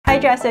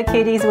Gesso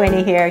Cuties,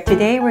 Winnie here.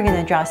 Today we're going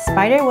to draw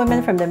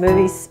Spider-Woman from the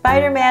movie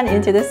Spider-Man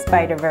Into the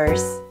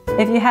Spider-Verse.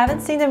 If you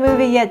haven't seen the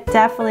movie yet,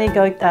 definitely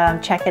go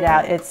check it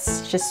out.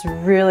 It's just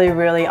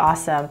really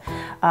awesome.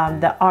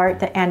 The art,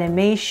 the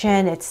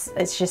animation,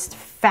 it's just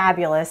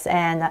fabulous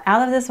and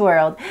out of this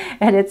world,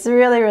 and it's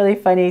really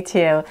funny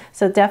too.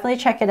 So definitely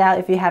check it out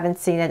if you haven't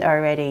seen it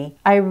already.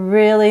 I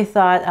really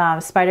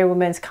thought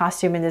Spider-Woman's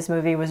costume in this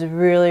movie was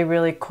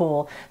really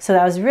cool, so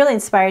I was really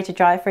inspired to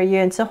draw it for you,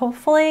 and so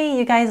hopefully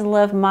you guys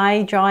love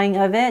my drawing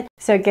of it.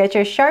 So get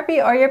your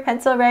Sharpie or your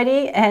pencil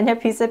ready and a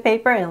piece of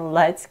paper, and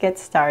let's get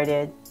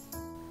started.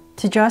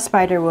 To draw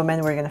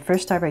Spider-Woman, we're going to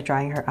first start by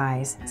drawing her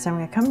eyes. So I'm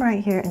going to come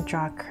right here and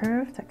draw a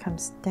curve that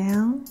comes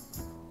down.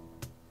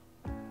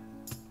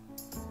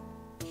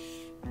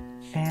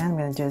 And I'm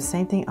going to do the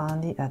same thing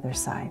on the other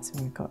side. So I'm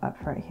going to go up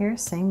right here,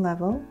 same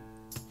level.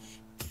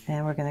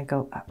 And we're going to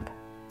go up.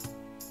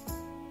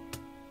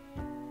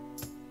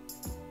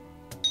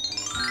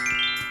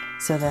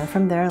 So then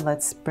from there,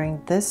 let's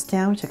bring this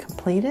down to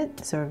complete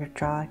it. So we're going to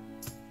draw a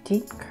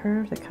deep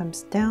curve that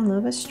comes down a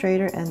little bit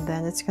straighter, and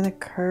then it's going to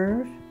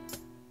curve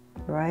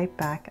right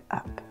back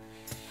up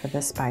for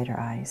the spider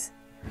eyes.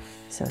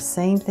 So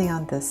same thing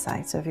on this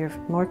side. So if you're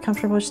more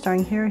comfortable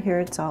starting here,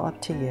 it's all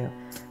up to you.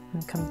 I'm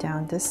going to come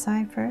down this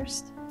side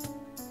first,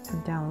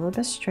 come down a little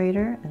bit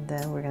straighter, and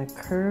then we're going to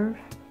curve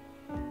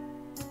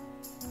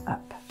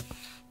up.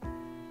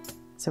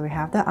 So we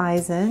have the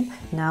eyes in.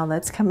 Now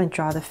let's come and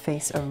draw the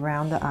face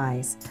around the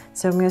eyes.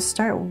 So I'm going to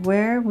start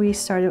where we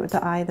started with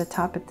the eye, the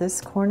top at this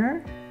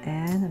corner,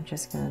 and I'm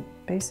just going to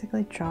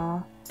basically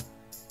draw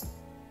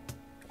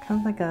kind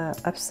of like a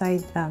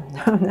upside,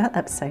 no, not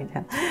upside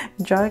down.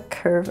 Draw a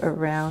curve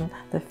around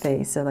the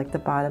face, so like the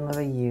bottom of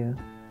a U.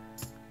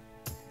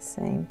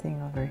 Same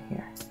thing over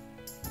here.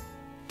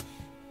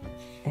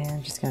 And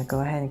I'm just going to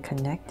go ahead and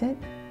connect it.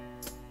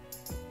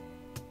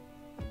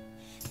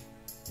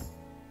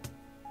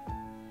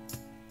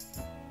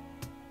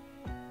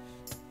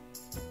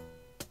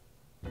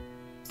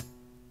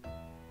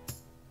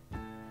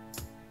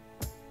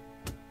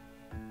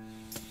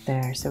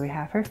 There, so we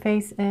have her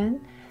face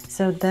in.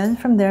 So then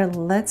from there,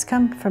 let's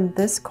come from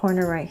this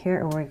corner right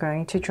here, and we're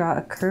going to draw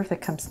a curve that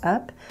comes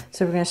up.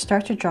 So we're going to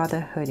start to draw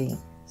the hoodie.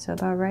 So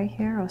about right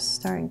here, I'll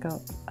start and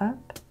go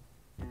up.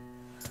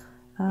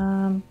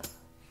 Kind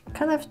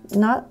of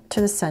not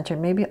to the center,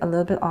 maybe a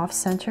little bit off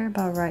center,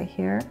 about right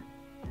here.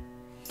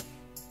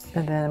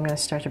 And then I'm going to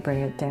start to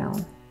bring it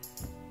down.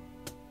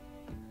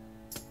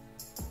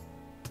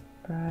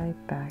 Right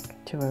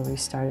back to where we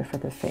started for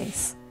the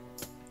face.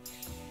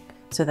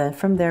 So then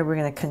from there, we're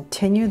going to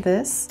continue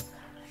this.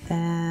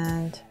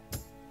 And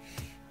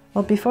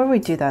well, before we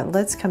do that,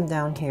 let's come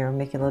down here and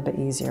make it a little bit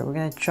easier. We're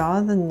going to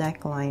draw the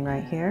neckline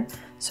right here.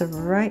 So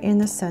right in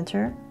the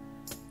center,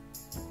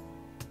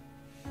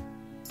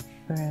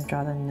 we're going to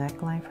draw the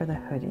neckline for the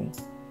hoodie.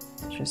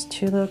 So just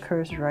two little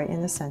curves right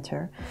in the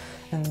center.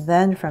 And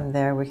then from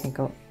there, we can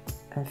go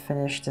and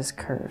finish this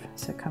curve.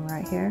 So come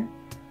right here.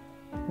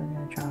 We're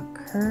going to draw a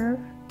curve.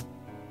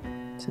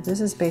 So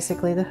this is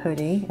basically the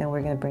hoodie, and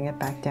we're going to bring it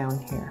back down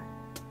here.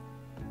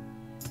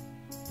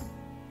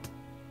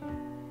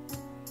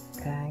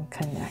 And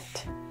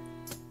connect.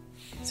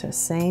 So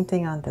same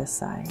thing on this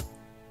side.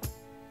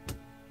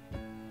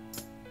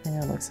 I know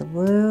it looks a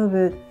little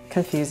bit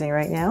confusing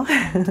right now,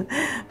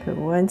 but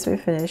once we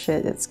finish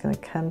it, it's going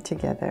to come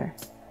together.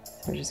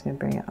 So we're just going to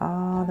bring it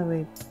all the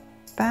way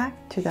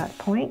back to that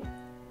point.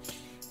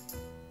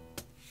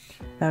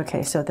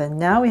 Okay, so then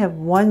now we have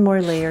one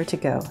more layer to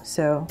go.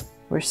 So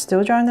we're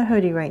still drawing the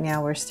hoodie right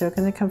now. We're still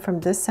going to come from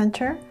this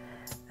center,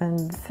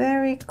 and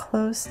very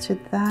close to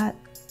that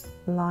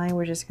line,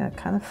 we're just going to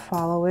kind of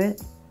follow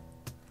it.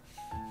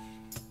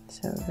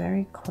 So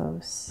very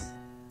close,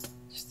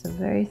 just a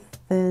very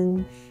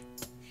thin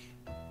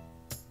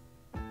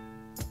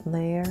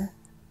layer,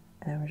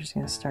 and we're just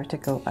going to start to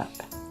go up.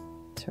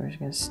 So we're just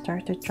going to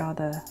start to draw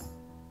the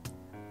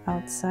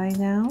outside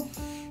now,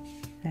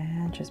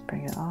 and just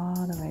bring it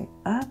all the way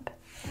up.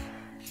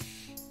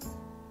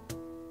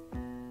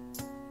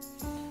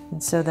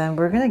 And so then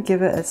we're going to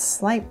give it a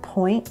slight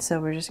point, so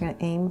we're just going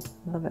to aim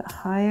a little bit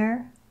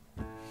higher.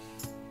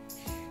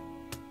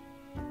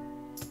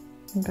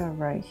 About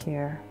right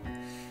here.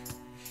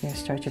 You're going to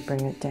start to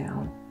bring it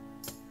down.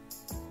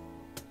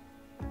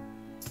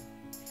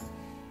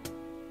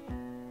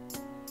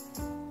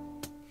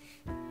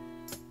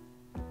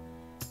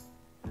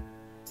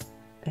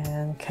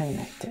 And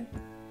connect it.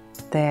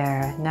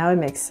 There, now it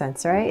makes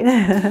sense, right?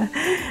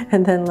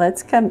 And then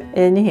let's come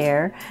in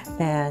here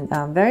and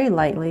very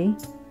lightly,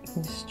 you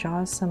can just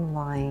draw some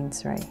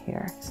lines right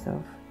here.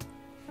 So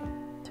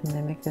to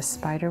mimic the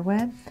spider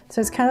web. So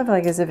it's kind of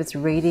like as if it's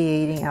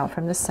radiating out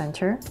from the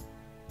center.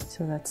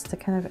 So that's the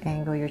kind of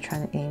angle you're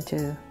trying to aim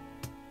to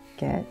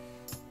get.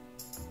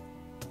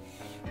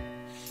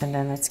 And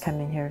then let's come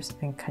in here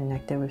and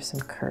connect it with some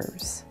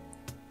curves.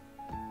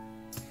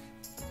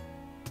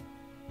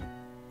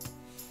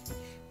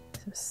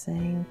 So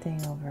same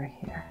thing over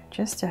here,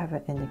 just to have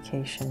an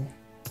indication.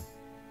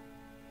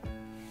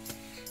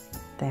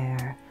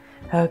 There.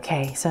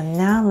 Okay, so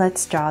now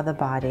let's draw the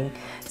body.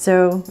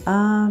 So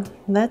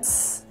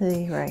let's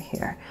see right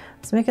here.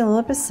 Let's make it a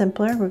little bit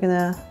simpler. We're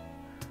gonna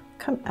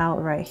come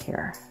out right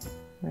here.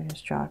 We're gonna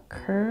just draw a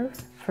curve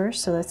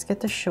first. So let's get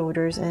the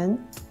shoulders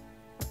in,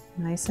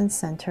 nice and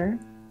center.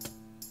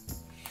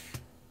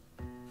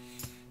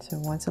 So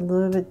one's a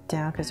little bit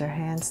down because her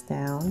hand's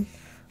down.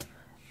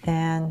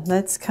 And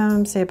let's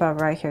come say about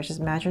right here.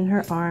 Just imagine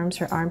her arms,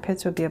 her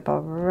armpits would be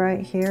about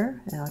right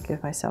here. And I'll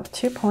give myself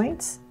 2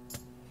 points.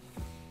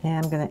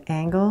 And I'm going to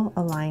angle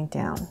a line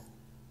down,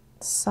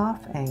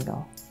 soft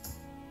angle.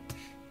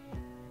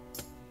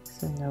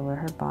 So know where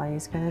her body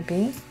is going to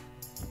be.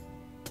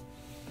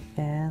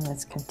 And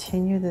let's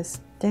continue this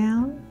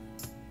down.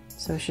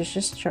 So she's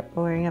just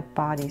wearing a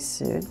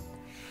bodysuit.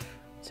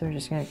 So we're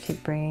just going to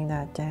keep bringing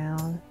that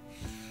down.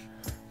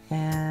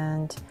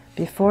 And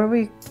before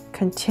we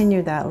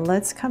continue that,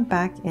 let's come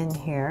back in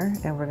here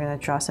and we're going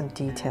to draw some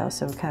details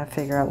so we kind of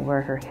figure out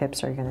where her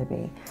hips are going to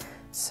be.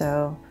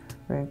 So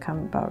we're going to come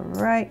about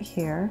right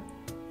here,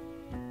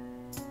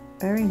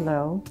 very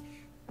low,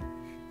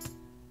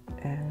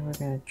 and we're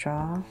going to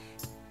draw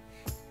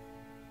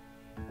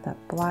that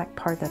black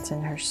part that's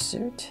in her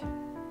suit.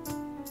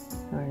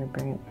 And we're going to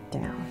bring it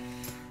down.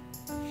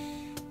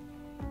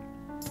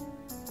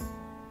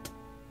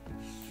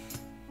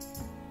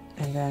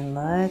 And then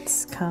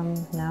let's come,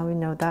 now we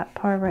know that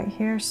part right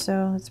here,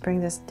 so let's bring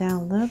this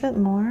down a little bit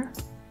more.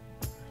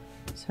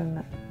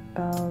 So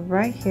about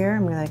right here,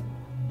 I'm going to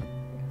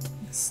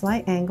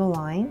slight angle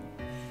line,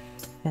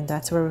 and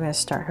that's where we're going to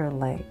start her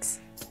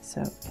legs.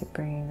 So keep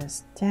bringing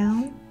this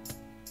down.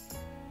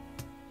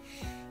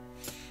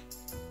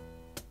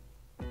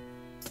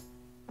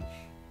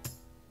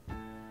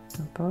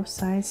 On both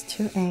sides,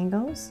 2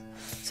 angles.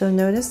 So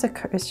notice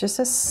it's just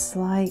a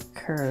slight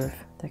curve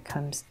that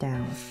comes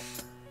down.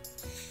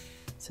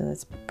 So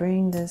let's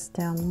bring this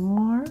down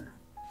more,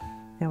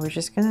 and we're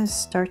just going to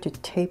start to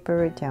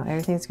taper it down.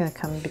 Everything's going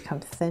to become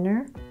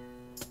thinner.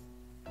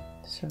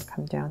 So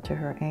come down to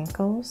her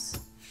ankles.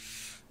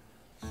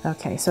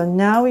 Okay, so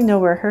now we know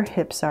where her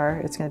hips are.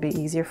 It's going to be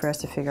easier for us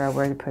to figure out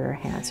where to put her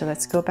hands. So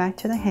let's go back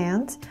to the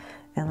hands,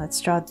 and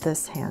let's draw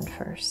this hand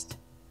first.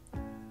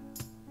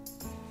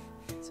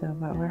 So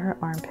about where her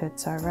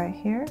armpits are right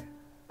here.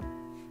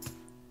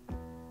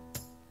 I'm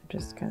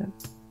just going to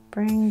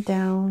bring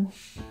down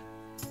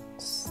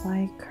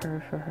slight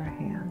curve for her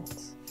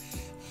hands.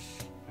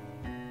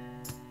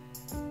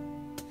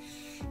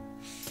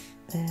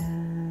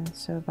 And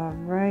so about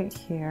right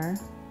here.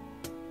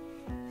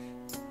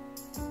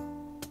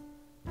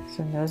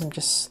 So notice I'm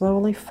just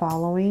slowly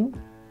following,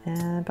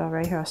 and about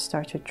right here I'll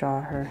start to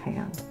draw her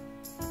hand.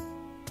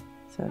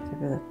 So I'll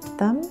give it a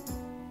thumb.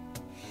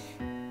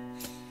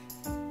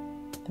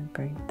 Then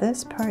bring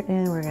this part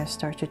in, we're going to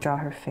start to draw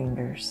her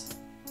fingers.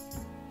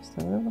 Just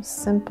a little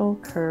simple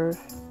curve.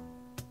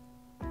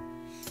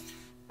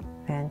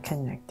 And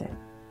connect it.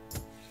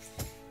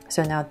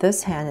 So now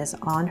this hand is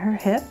on her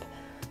hip,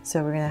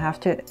 so we're going to have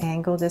to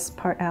angle this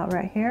part out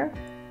right here,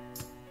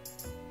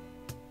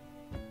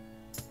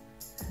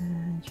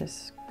 and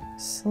just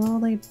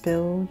slowly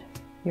build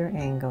your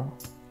angle.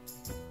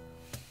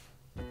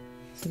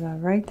 So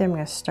about right there I'm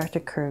going to start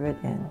to curve it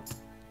in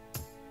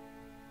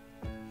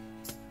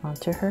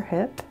onto her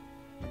hip,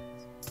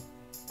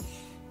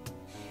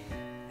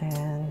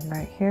 and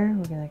right here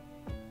we're going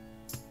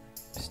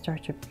to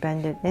start to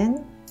bend it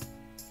in.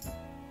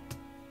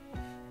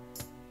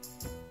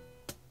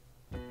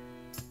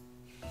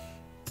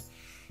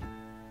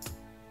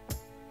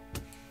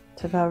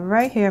 So about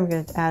right here, I'm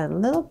going to add a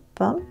little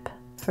bump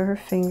for her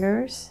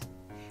fingers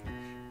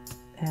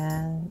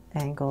and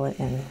angle it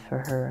in for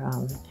her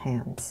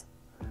hands.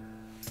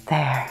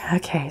 There,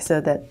 okay, so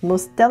that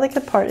most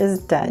delicate part is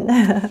done.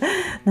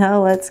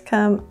 Now let's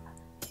come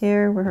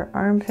here where her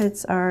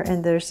armpits are,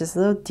 and there's this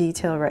little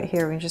detail right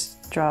here. We can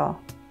just draw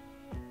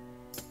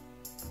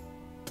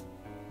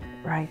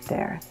right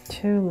there,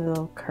 2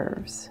 little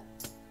curves.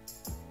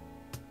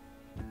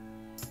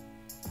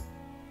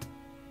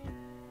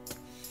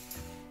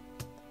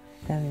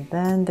 And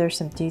then there's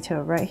some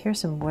detail right here,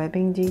 some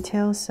webbing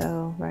detail.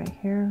 So right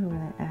here, we're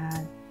going to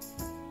add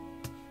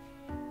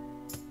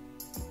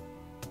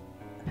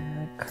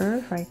a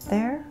curve right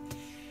there.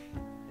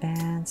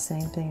 And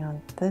same thing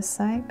on this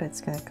side, but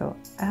it's going to go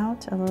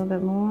out a little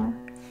bit more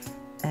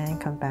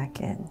and come back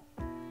in.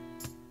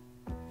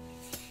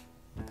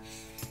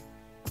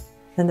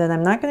 And then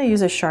I'm not going to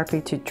use a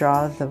Sharpie to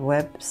draw the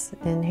webs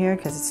in here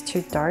because it's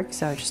too dark.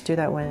 So I'll just do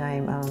that when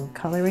I'm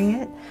coloring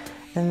it.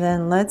 And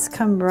then let's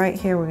come right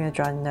here, we're going to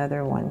draw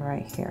another one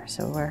right here.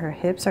 So where her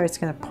hips are, it's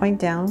going to point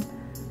down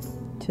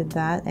to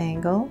that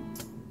angle.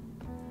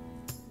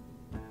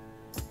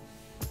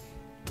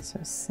 So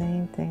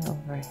same thing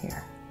over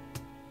here,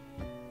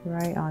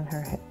 right on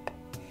her hip.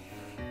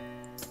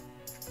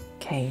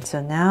 Okay, so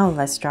now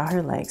let's draw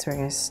her legs. We're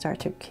going to start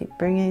to keep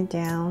bringing it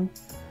down.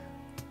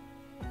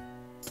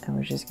 And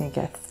we're just going to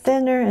get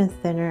thinner and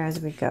thinner as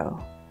we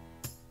go.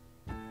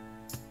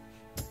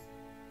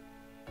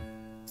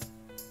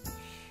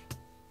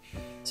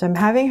 So I'm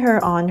having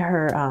her on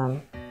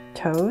her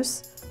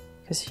toes,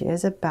 because she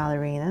is a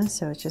ballerina,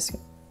 so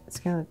it's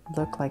gonna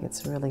look like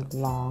it's really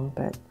long,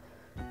 but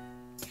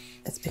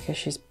it's because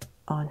she's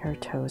on her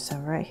toes. So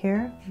right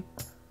here,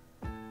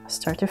 I'll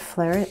start to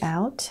flare it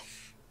out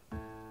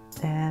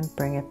and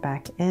bring it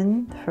back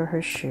in for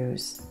her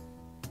shoes.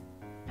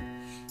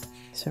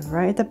 So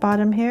right at the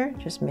bottom here,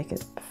 just make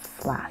it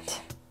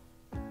flat.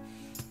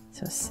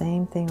 So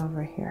same thing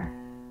over here.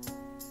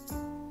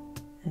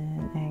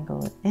 And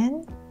angle it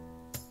in,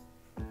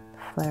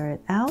 flare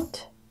it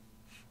out,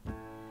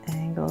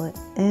 angle it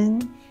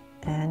in,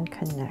 and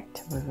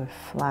connect with a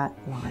flat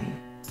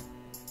line.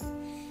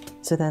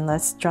 So then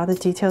let's draw the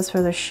details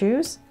for the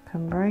shoes.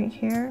 Come right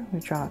here,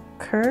 we draw a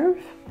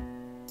curve,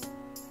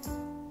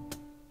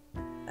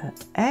 an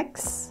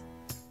X,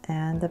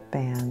 and the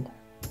band.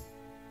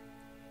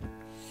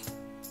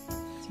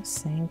 So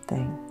same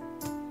thing,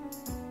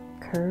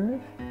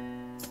 curve,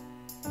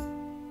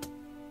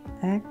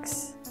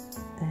 X,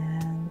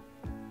 and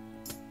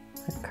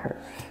a curve.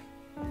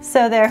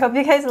 So there, hope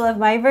you guys love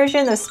my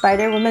version of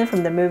Spider-Woman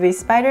from the movie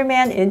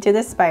Spider-Man Into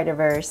the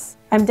Spider-Verse.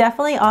 I'm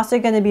definitely also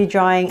going to be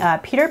drawing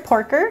Peter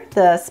Porker,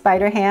 the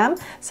Spider-Ham,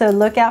 so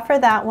look out for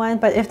that one.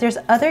 But if there's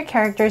other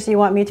characters you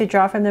want me to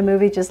draw from the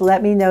movie, just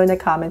let me know in the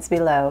comments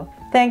below.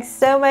 Thanks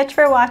so much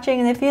for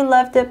watching, and if you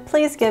loved it,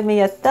 please give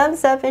me a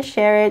thumbs up and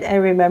share it,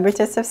 and remember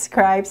to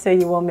subscribe so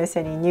you won't miss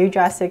any new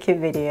Draw So Cute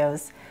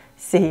videos.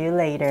 See you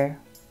later.